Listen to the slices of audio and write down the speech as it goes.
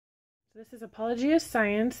So this is Apologia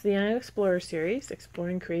Science, the Young Explorer series,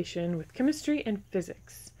 exploring creation with chemistry and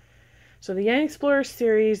physics. So the Young Explorer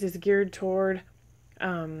series is geared toward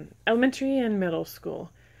elementary and middle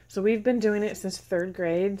school. So we've been doing it since 3rd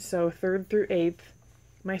grade, so 3rd through 8th.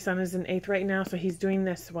 My son is in 8th right now, so he's doing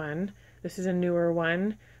this one. This is a newer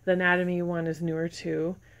one. The anatomy one is newer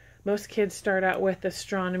too. Most kids start out with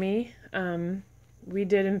astronomy. We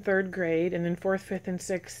did in 3rd grade, and then 4th, 5th, and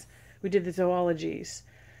 6th, we did the zoologies.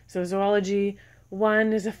 So zoology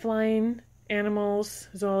 1 is the flying animals,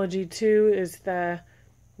 zoology 2 is the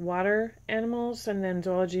water animals, and then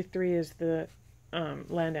zoology 3 is the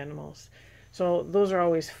land animals. So those are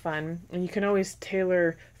always fun, and you can always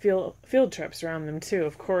tailor field trips around them too,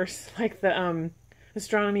 of course. Like the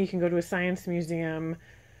astronomy, you can go to a science museum.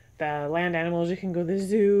 The land animals, you can go to the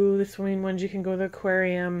zoo. The swimming ones, you can go to the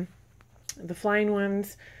aquarium. The flying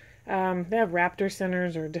ones, they have raptor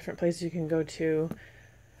centers or different places you can go to.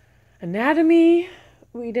 Anatomy,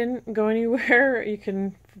 we didn't go anywhere. You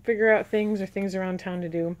can figure out things or things around town to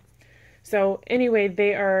do. So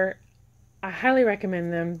anyway, I highly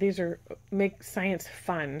recommend them. These make science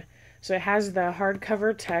fun. So it has the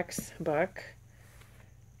hardcover textbook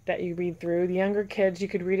that you read through. The younger kids, you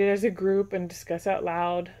could read it as a group and discuss out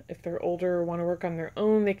loud. If they're older or want to work on their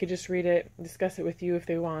own, they could just read it, discuss it with you if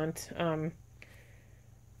they want.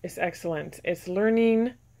 It's excellent. It's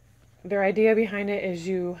learning. Their idea behind it is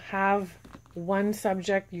you have one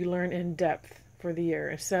subject you learn in depth for the year.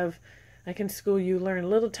 Instead of, like in school, you learn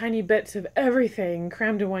little tiny bits of everything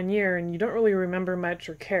crammed in 1 year and you don't really remember much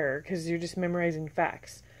or care because you're just memorizing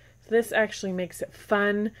facts. So this actually makes it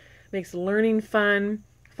fun, makes learning fun,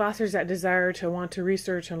 fosters that desire to want to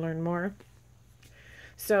research and learn more.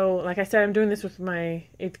 So, like I said, I'm doing this with my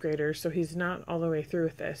 8th grader, so he's not all the way through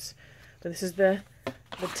with this. But this is the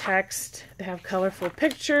text. They have colorful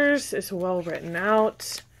pictures. It's well written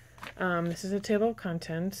out. This is a table of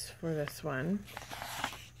contents for this one.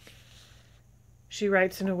 She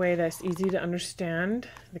writes in a way that's easy to understand.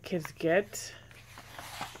 The kids get.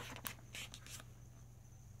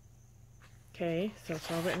 Okay, so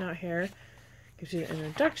it's all written out here. Gives you the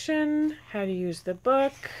introduction, how to use the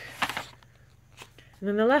book, and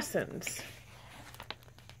then the lessons.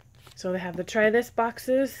 So they have the try this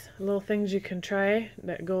boxes, little things you can try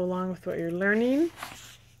that go along with what you're learning.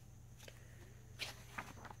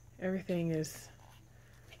 Everything is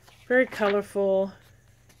very colorful.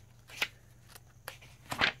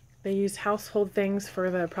 They use household things for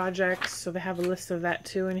the projects, so they have a list of that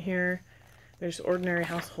too in here. There's ordinary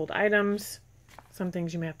household items, some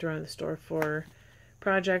things you may have to run to the store for.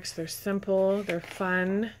 Projects, they're simple, they're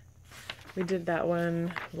fun. We did that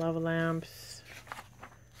one, lava lamps.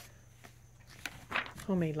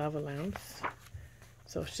 Homemade lava lamps.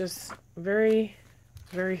 So it's just very,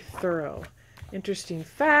 very thorough. Interesting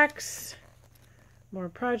facts, more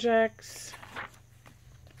projects.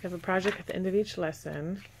 You have a project at the end of each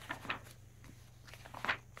lesson.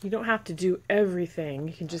 You don't have to do everything.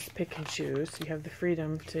 You can just pick and choose. You have the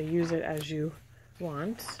freedom to use it as you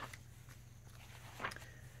want.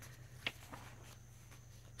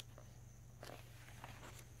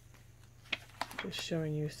 Just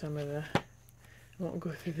showing you some of the, I won't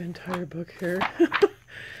go through the entire book here.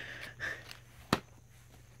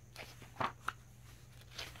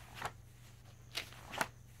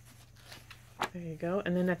 There you go.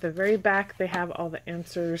 And then at the very back, they have all the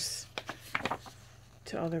answers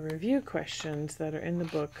to all the review questions that are in the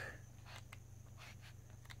book.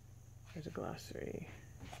 There's a glossary.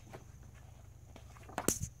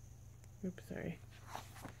 Oops, sorry.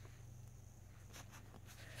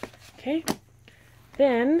 Okay.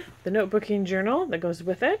 Then the notebooking journal that goes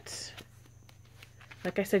with it.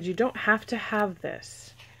 Like I said, you don't have to have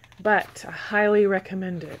this, but I highly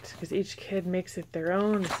recommend it because each kid makes it their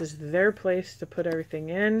own. This is their place to put everything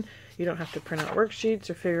in. You don't have to print out worksheets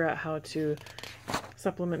or figure out how to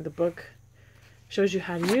supplement the book. Shows you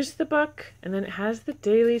how to use the book, and then it has the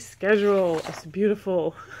daily schedule. It's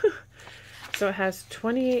beautiful. So it has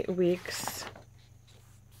 28 weeks.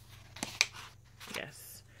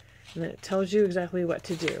 Yes. And then it tells you exactly what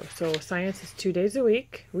to do. So science is 2 days a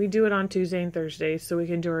week. We do it on Tuesday and Thursday, so we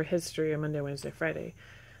can do our history on Monday, Wednesday, Friday.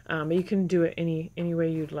 But you can do it any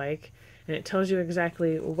way you'd like. And it tells you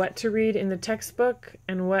exactly what to read in the textbook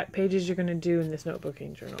and what pages you're going to do in this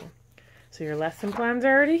notebooking journal. So your lesson plans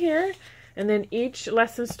are already here. And then each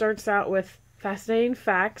lesson starts out with fascinating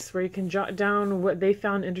facts where you can jot down what they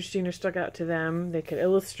found interesting or stuck out to them. They could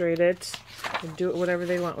illustrate it and do it whatever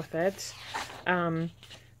they want with it.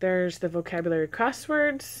 There's the vocabulary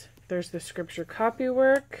crosswords. There's the scripture copy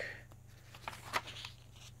work.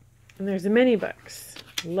 And there's the mini books.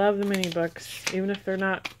 Love the mini books, even if they're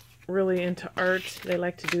not really into art, they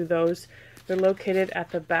like to do those. They're located at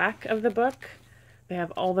the back of the book. They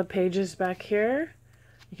have all the pages back here.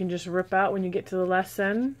 You can just rip out when you get to the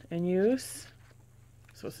lesson and use.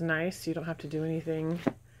 So it's nice. You don't have to do anything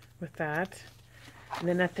with that. And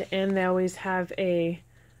then at the end, they always have a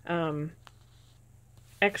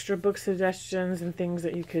extra book suggestions and things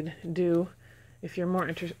that you could do if you're more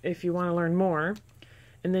if you want to learn more.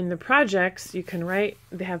 And then the projects you can write.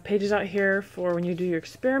 They have pages out here for when you do your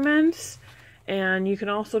experiments, and you can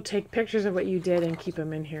also take pictures of what you did and keep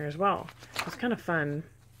them in here as well. It's kind of fun.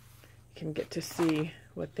 You can get to see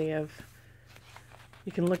what they have.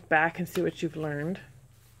 You can look back and see what you've learned.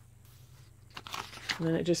 And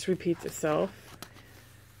then it just repeats itself.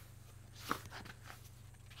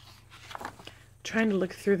 Trying to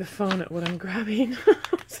look through the phone at what I'm grabbing.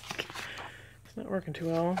 It's not working too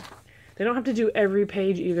well. They don't have to do every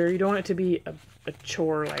page either. You don't want it to be a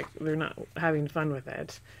chore, like they're not having fun with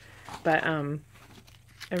it. But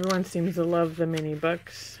everyone seems to love the mini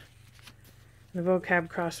books. The vocab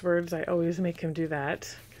crosswords, I always make them do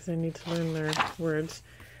that because I need to learn their words.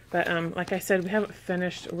 But like I said, we haven't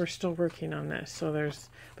finished. We're still working on this. So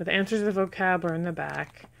but the answers to the vocab are in the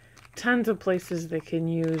back. Tons of places they can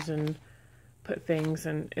use and put things,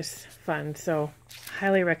 and it's fun. So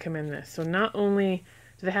highly recommend this. So not only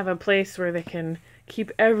do they have a place where they can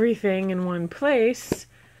keep everything in one place,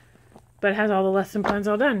 but it has all the lesson plans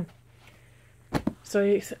all done. So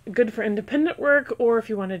it's good for independent work or if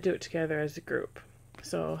you want to do it together as a group.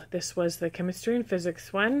 So this was the chemistry and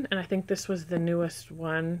physics one, and I think this was the newest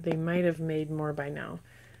one. They might have made more by now.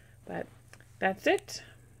 But that's it.